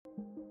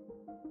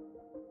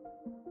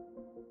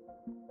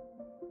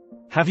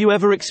Have you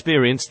ever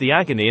experienced the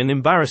agony and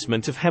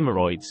embarrassment of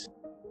hemorrhoids?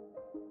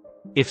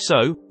 If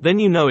so, then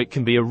you know it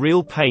can be a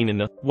real pain in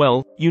the,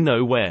 well, you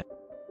know where.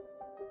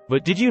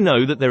 But did you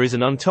know that there is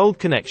an untold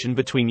connection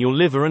between your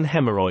liver and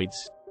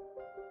hemorrhoids?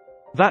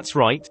 That's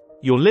right,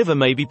 your liver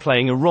may be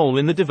playing a role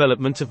in the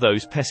development of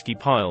those pesky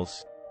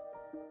piles.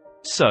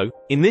 So,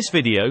 in this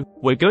video,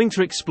 we're going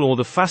to explore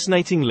the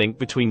fascinating link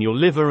between your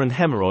liver and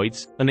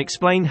hemorrhoids, and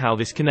explain how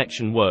this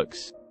connection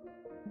works.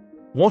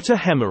 What are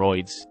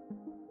hemorrhoids?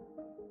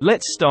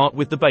 Let's start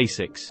with the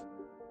basics.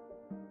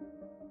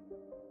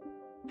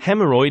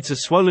 Hemorrhoids are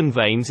swollen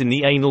veins in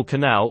the anal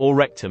canal or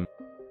rectum.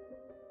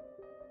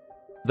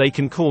 They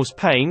can cause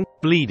pain,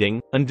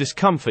 bleeding, and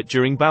discomfort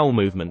during bowel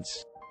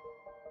movements.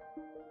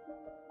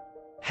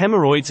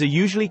 Hemorrhoids are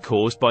usually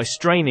caused by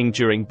straining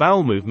during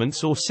bowel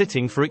movements or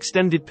sitting for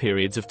extended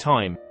periods of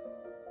time.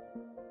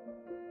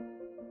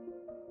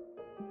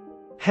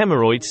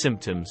 Hemorrhoid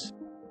symptoms.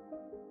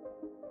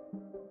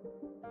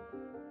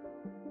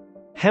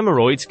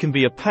 Hemorrhoids can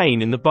be a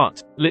pain in the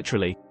butt,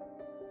 literally.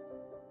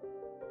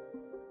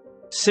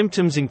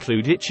 Symptoms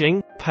include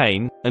itching,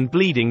 pain, and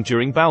bleeding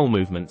during bowel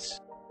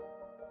movements.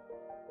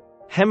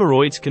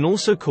 Hemorrhoids can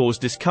also cause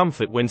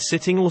discomfort when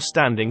sitting or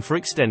standing for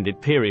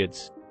extended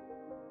periods.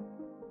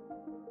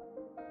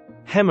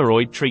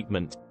 Hemorrhoid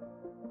treatment.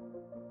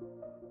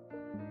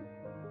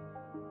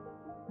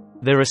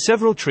 There are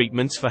several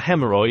treatments for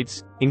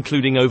hemorrhoids,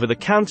 including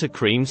over-the-counter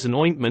creams and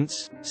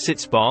ointments,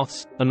 sitz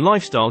baths, and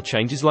lifestyle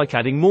changes like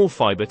adding more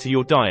fiber to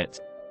your diet.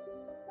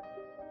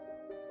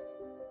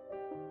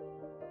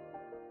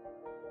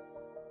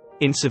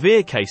 In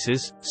severe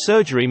cases,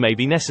 surgery may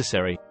be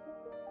necessary.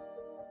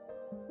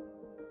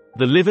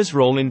 The liver's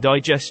role in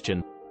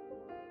digestion.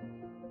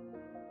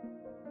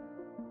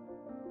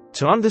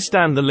 To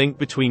understand the link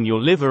between your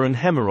liver and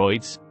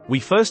hemorrhoids, we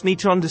first need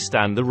to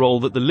understand the role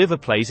that the liver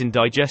plays in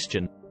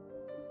digestion.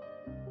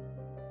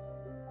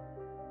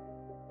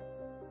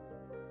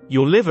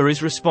 Your liver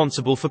is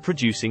responsible for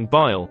producing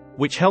bile,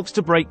 which helps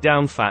to break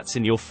down fats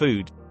in your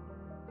food.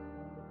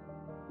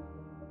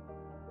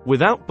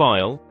 Without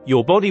bile,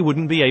 your body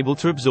wouldn't be able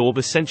to absorb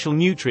essential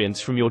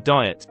nutrients from your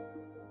diet.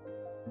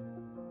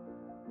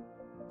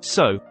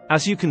 So,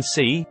 as you can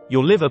see,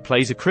 your liver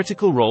plays a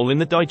critical role in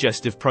the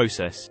digestive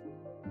process.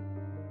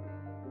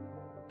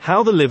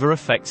 How the liver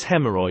affects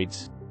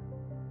hemorrhoids.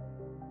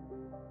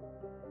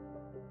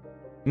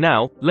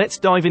 Now, let's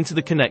dive into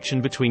the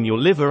connection between your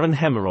liver and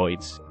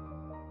hemorrhoids.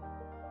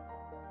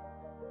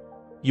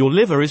 Your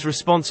liver is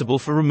responsible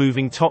for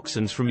removing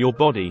toxins from your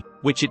body,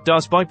 which it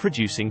does by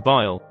producing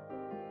bile.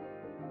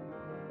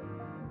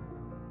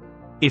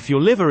 If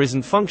your liver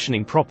isn't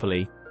functioning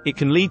properly, it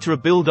can lead to a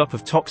buildup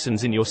of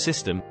toxins in your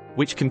system,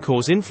 which can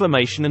cause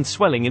inflammation and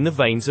swelling in the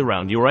veins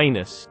around your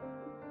anus.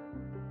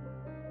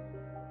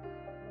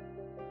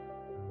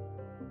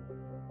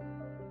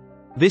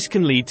 This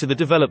can lead to the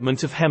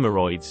development of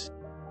hemorrhoids.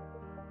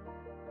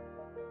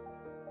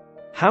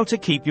 How to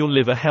keep your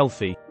liver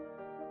healthy.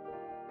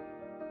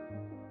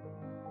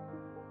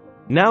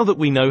 Now that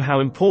we know how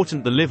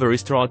important the liver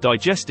is to our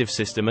digestive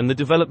system and the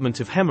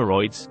development of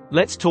hemorrhoids,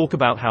 let's talk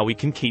about how we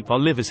can keep our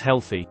livers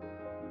healthy.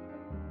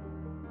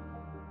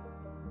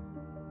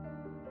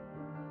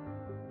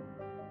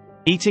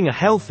 Eating a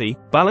healthy,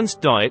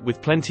 balanced diet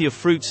with plenty of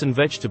fruits and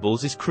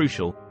vegetables is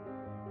crucial.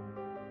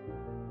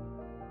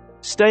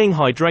 Staying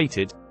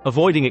hydrated,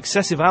 avoiding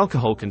excessive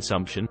alcohol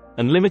consumption,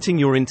 and limiting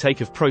your intake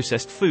of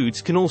processed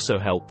foods can also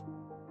help.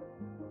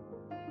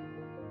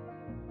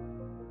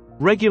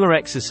 Regular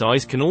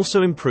exercise can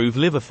also improve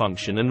liver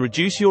function and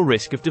reduce your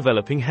risk of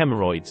developing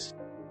hemorrhoids.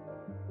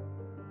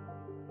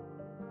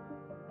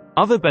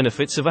 Other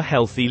benefits of a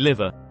healthy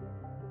liver.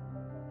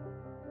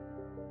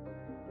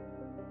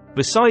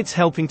 Besides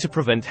helping to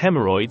prevent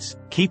hemorrhoids,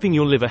 keeping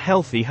your liver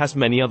healthy has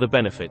many other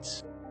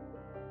benefits.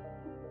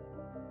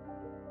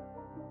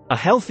 A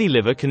healthy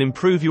liver can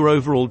improve your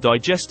overall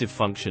digestive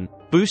function,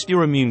 boost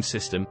your immune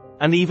system,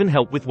 and even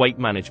help with weight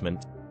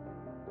management.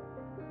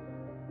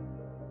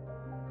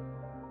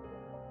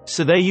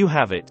 So there you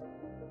have it.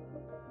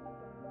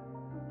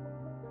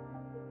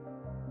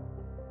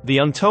 The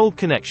untold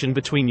connection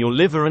between your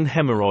liver and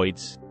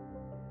hemorrhoids.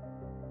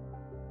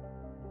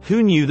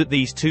 Who knew that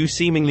these two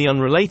seemingly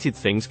unrelated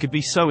things could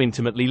be so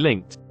intimately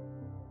linked?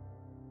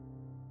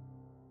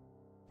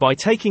 By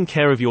taking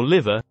care of your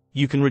liver,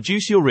 you can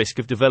reduce your risk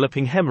of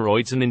developing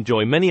hemorrhoids and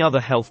enjoy many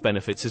other health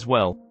benefits as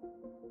well.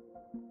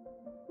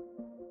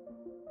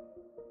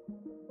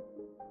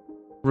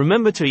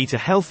 Remember to eat a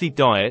healthy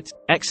diet,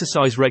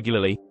 exercise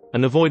regularly,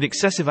 and avoid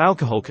excessive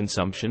alcohol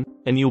consumption,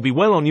 and you'll be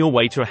well on your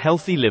way to a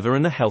healthy liver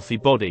and a healthy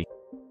body.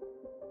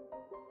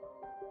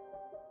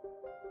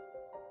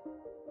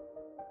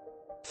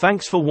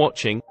 Thanks for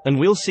watching, and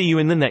we'll see you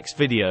in the next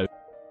video.